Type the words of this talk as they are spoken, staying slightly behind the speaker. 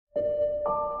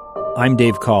I'm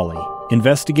Dave Cawley,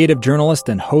 investigative journalist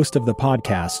and host of the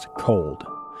podcast Cold.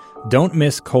 Don't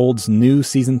miss Cold's new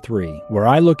Season 3, where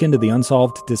I look into the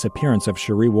unsolved disappearance of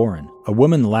Sheree Warren, a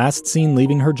woman last seen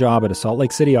leaving her job at a Salt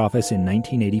Lake City office in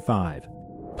 1985.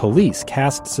 Police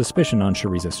cast suspicion on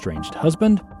Sheree's estranged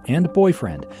husband and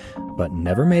boyfriend, but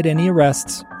never made any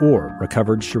arrests or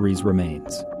recovered Sheree's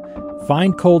remains.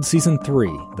 Find Cold Season 3,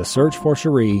 The Search for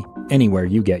Sheree, anywhere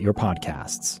you get your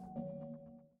podcasts.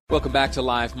 Welcome back to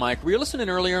Live Mike. Were you listening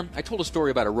earlier? I told a story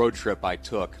about a road trip I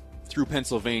took through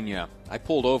Pennsylvania. I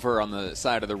pulled over on the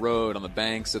side of the road on the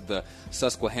banks of the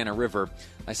Susquehanna River.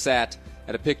 I sat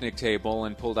at a picnic table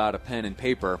and pulled out a pen and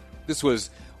paper. This was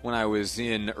when I was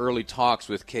in early talks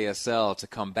with KSL to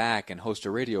come back and host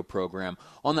a radio program.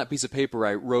 On that piece of paper,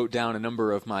 I wrote down a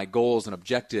number of my goals and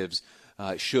objectives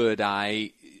should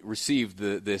I receive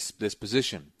this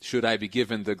position, should I be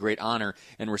given the great honor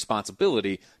and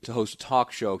responsibility to host a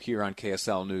talk show here on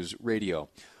KSL News Radio.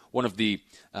 One of the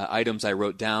items I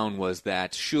wrote down was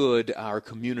that should our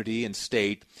community and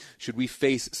state, should we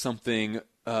face something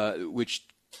which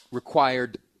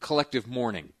required collective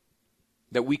mourning,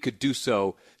 that we could do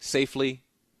so safely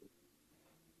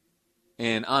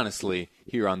and honestly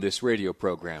here on this radio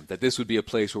program, that this would be a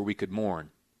place where we could mourn.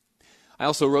 I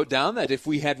also wrote down that if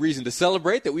we had reason to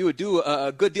celebrate, that we would do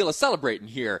a good deal of celebrating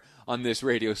here on this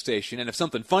radio station. And if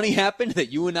something funny happened,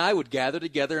 that you and I would gather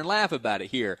together and laugh about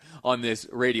it here on this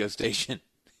radio station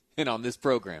and on this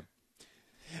program.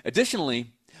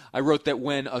 Additionally, I wrote that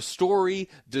when a story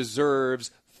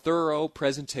deserves thorough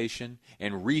presentation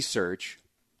and research,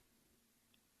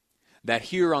 that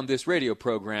here on this radio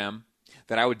program,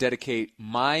 that I would dedicate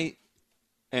my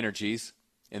energies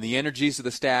and the energies of the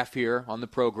staff here on the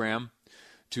program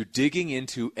to digging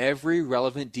into every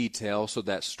relevant detail so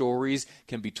that stories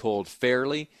can be told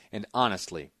fairly and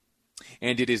honestly.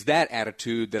 And it is that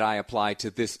attitude that I apply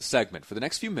to this segment. For the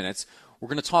next few minutes, we're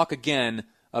going to talk again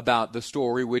about the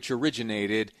story which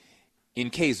originated in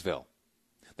Kaysville.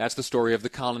 That's the story of the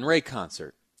Collin Raye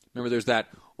concert. Remember, there's that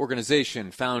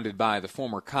organization founded by the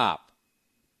former cop,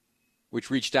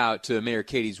 which reached out to Mayor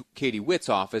Katie Witt's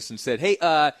office and said, "Hey,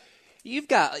 you've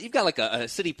got like a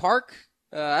city park.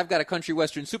 I've got a country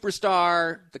western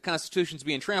superstar. The Constitution's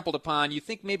being trampled upon. You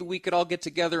think maybe we could all get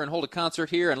together and hold a concert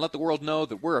here and let the world know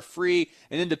that we're a free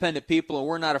and independent people and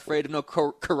we're not afraid of no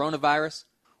coronavirus?"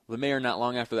 Well, the mayor, not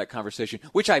long after that conversation,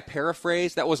 which I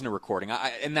paraphrased, that wasn't a recording,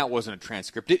 and that wasn't a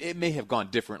transcript. It may have gone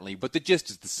differently, but the gist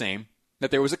is the same,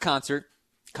 that there was a concert,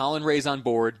 Collin Raye's on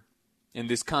board, and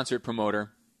this concert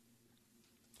promoter,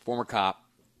 former cop,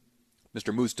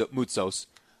 Mr. Moutsos,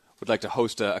 would like to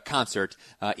host a concert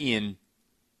in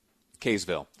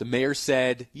Kaysville. The mayor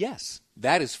said, yes,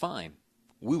 that is fine.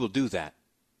 We will do that.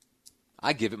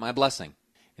 I give it my blessing.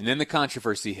 And then the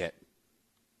controversy hit.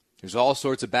 There's all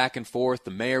sorts of back and forth.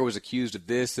 The mayor was accused of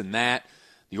this and that.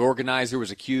 The organizer was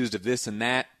accused of this and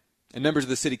that. And members of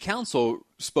the city council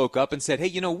spoke up and said,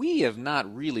 hey, we have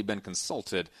not really been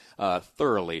consulted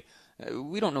thoroughly.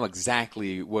 We don't know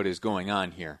exactly what is going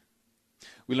on here.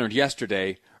 We learned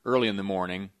yesterday, early in the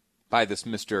morning, by this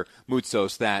Mr.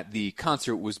 Moutsos, that the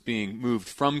concert was being moved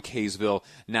from Kaysville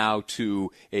now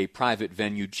to a private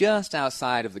venue just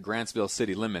outside of the Grantsville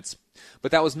city limits.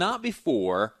 But that was not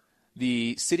before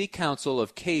the City Council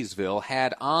of Kaysville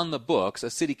had on the books a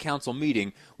city council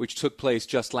meeting which took place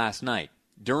just last night.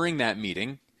 During that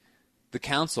meeting, the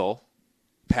council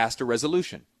passed a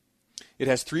resolution. It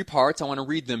has 3 parts. I want to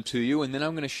read them to you, and then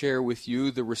I'm going to share with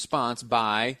you the response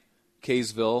by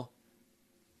Kaysville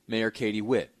Mayor Katie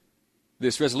Witt.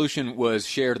 This resolution was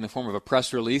shared in the form of a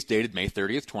press release dated May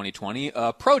 30th, 2020.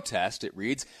 A protest, it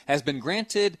reads, has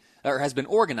been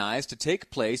organized to take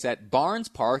place at Barnes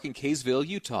Park in Kaysville,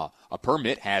 Utah. A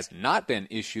permit has not been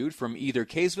issued from either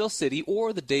Kaysville City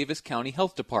or the Davis County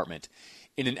Health Department.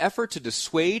 In an effort to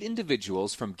dissuade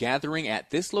individuals from gathering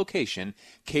at this location,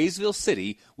 Kaysville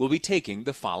City will be taking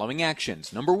the following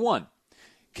actions. Number 1,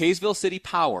 Kaysville City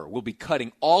Power will be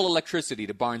cutting all electricity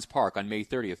to Barnes Park on May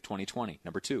 30th, 2020.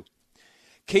 Number 2,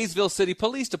 Kaysville City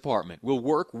Police Department will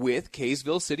work with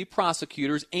Kaysville City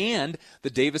prosecutors and the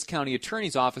Davis County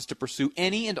Attorney's Office to pursue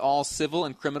any and all civil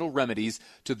and criminal remedies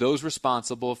to those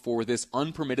responsible for this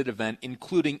unpermitted event,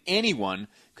 including anyone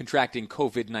contracting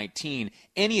COVID-19,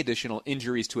 any additional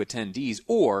injuries to attendees,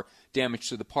 or damage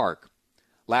to the park.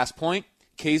 Last point,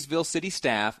 Kaysville City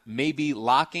staff may be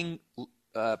locking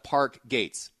park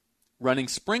gates, running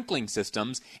sprinkling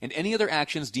systems, and any other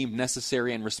actions deemed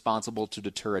necessary and responsible to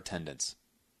deter attendance.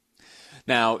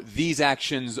 Now, these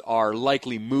actions are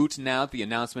likely moot now that the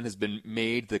announcement has been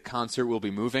made the concert will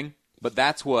be moving, but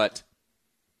that's what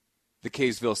the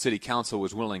Kaysville City Council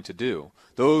was willing to do.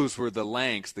 Those were the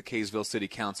lengths the Kaysville City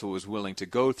Council was willing to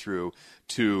go through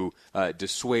to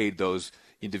dissuade those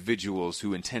individuals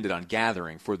who intended on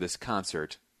gathering for this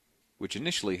concert, which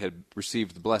initially had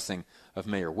received the blessing of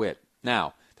Mayor Witt.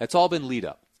 Now, that's all been lead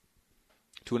up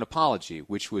to an apology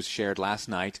which was shared last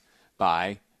night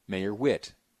by Mayor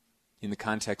Witt in the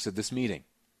context of this meeting.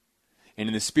 And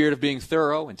in the spirit of being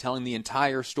thorough and telling the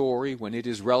entire story when it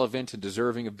is relevant and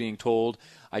deserving of being told,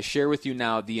 I share with you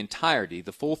now the entirety,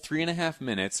 the full 3.5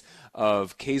 minutes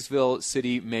of Kaysville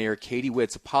City Mayor Katie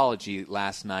Witt's apology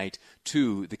last night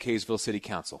to the Kaysville City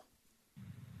Council.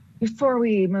 Before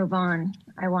we move on,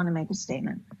 I want to make a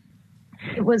statement.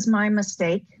 It was my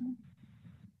mistake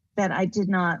that I did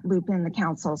not loop in the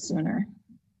council sooner.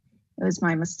 It was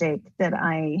my mistake that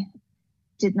I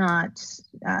did not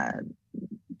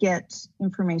get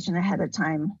information ahead of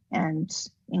time and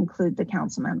include the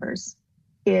council members.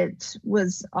 It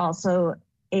was also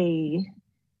a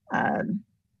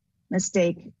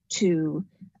mistake to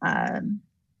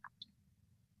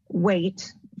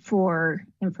wait for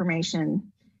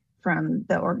information from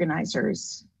the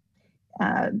organizers.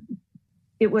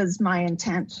 It was my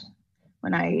intent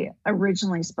when I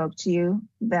originally spoke to you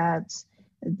that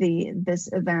this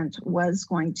event was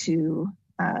going to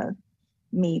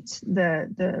meet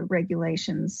the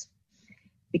regulations,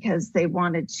 because they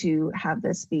wanted to have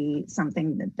this be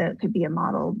something that could be a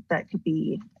model that could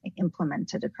be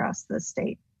implemented across the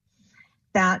state.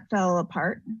 That fell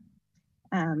apart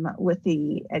with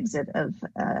the exit of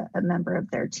a member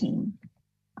of their team.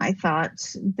 I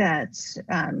thought that,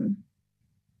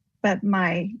 but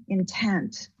my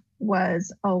intent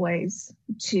was always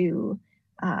to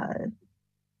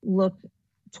look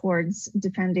towards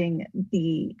defending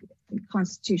the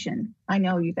Constitution. I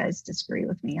know you guys disagree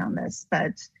with me on this,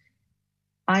 but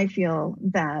I feel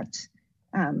that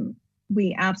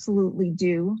we absolutely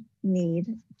do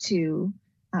need to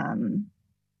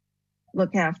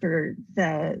look after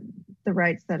the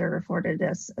rights that are afforded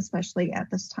us, especially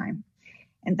at this time.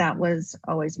 And that was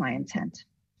always my intent.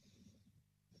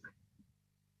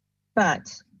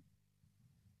 But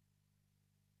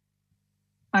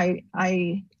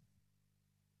I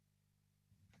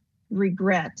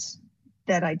regret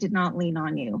that I did not lean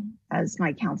on you as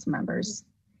my council members.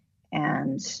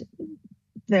 And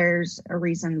there's a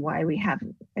reason why we have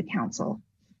a council,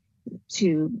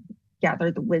 to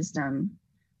gather the wisdom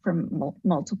from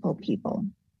multiple people.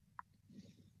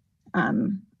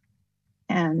 And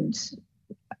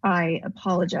I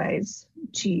apologize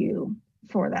to you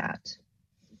for that.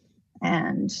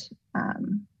 And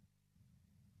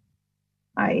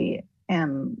I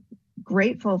am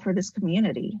grateful for this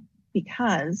community,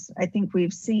 because I think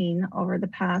we've seen over the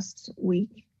past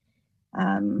week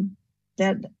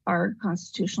that our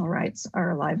constitutional rights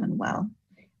are alive and well.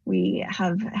 We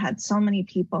have had so many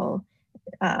people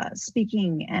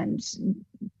speaking and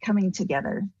coming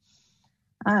together.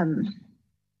 And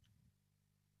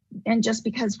just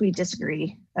because we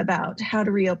disagree about how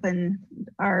to reopen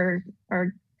our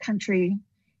country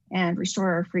and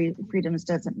restore our freedoms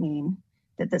doesn't mean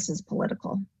that this is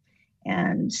political.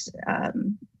 And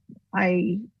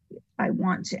I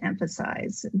want to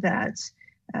emphasize that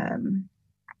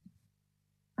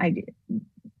I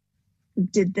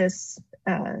did this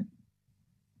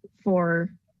for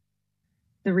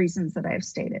the reasons that I've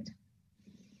stated.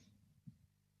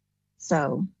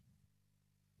 So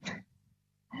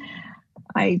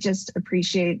I just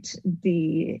appreciate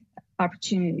the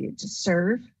opportunity to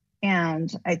serve. And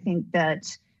I think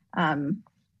that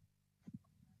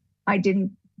I did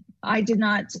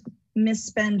not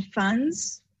misspend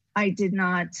funds. I did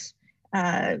not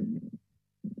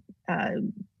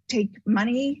take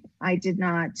money. I did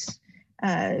not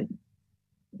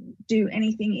do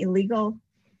anything illegal.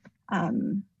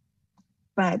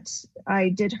 But I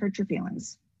did hurt your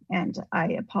feelings, and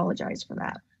I apologize for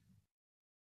that.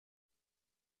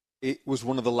 It was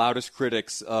one of the loudest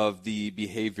critics of the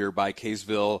behavior by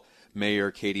Kaysville Mayor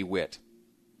Katie Witt.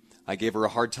 I gave her a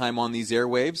hard time on these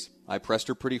airwaves. I pressed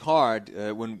her pretty hard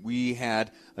when we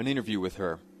had an interview with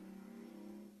her.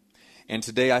 And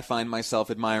today I find myself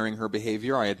admiring her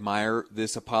behavior. I admire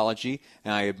this apology,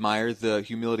 and I admire the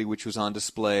humility which was on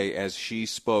display as she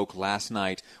spoke last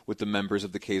night with the members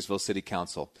of the Kaysville City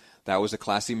Council. That was a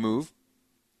classy move.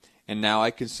 And now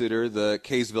I consider the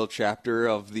Kaysville chapter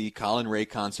of the Colin Ray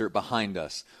concert behind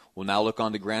us. We'll now look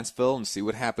on to Grantsville and see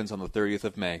what happens on the 30th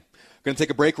of May. We're going to take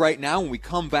a break right now. When we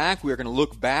come back, we are going to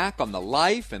look back on the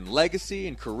life and legacy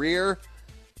and career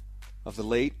of the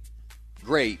late,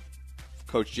 great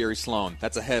Coach Jerry Sloan.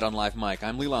 That's ahead on Live Mike.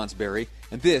 I'm Lee Lonsberry,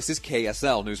 and this is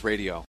KSL News Radio.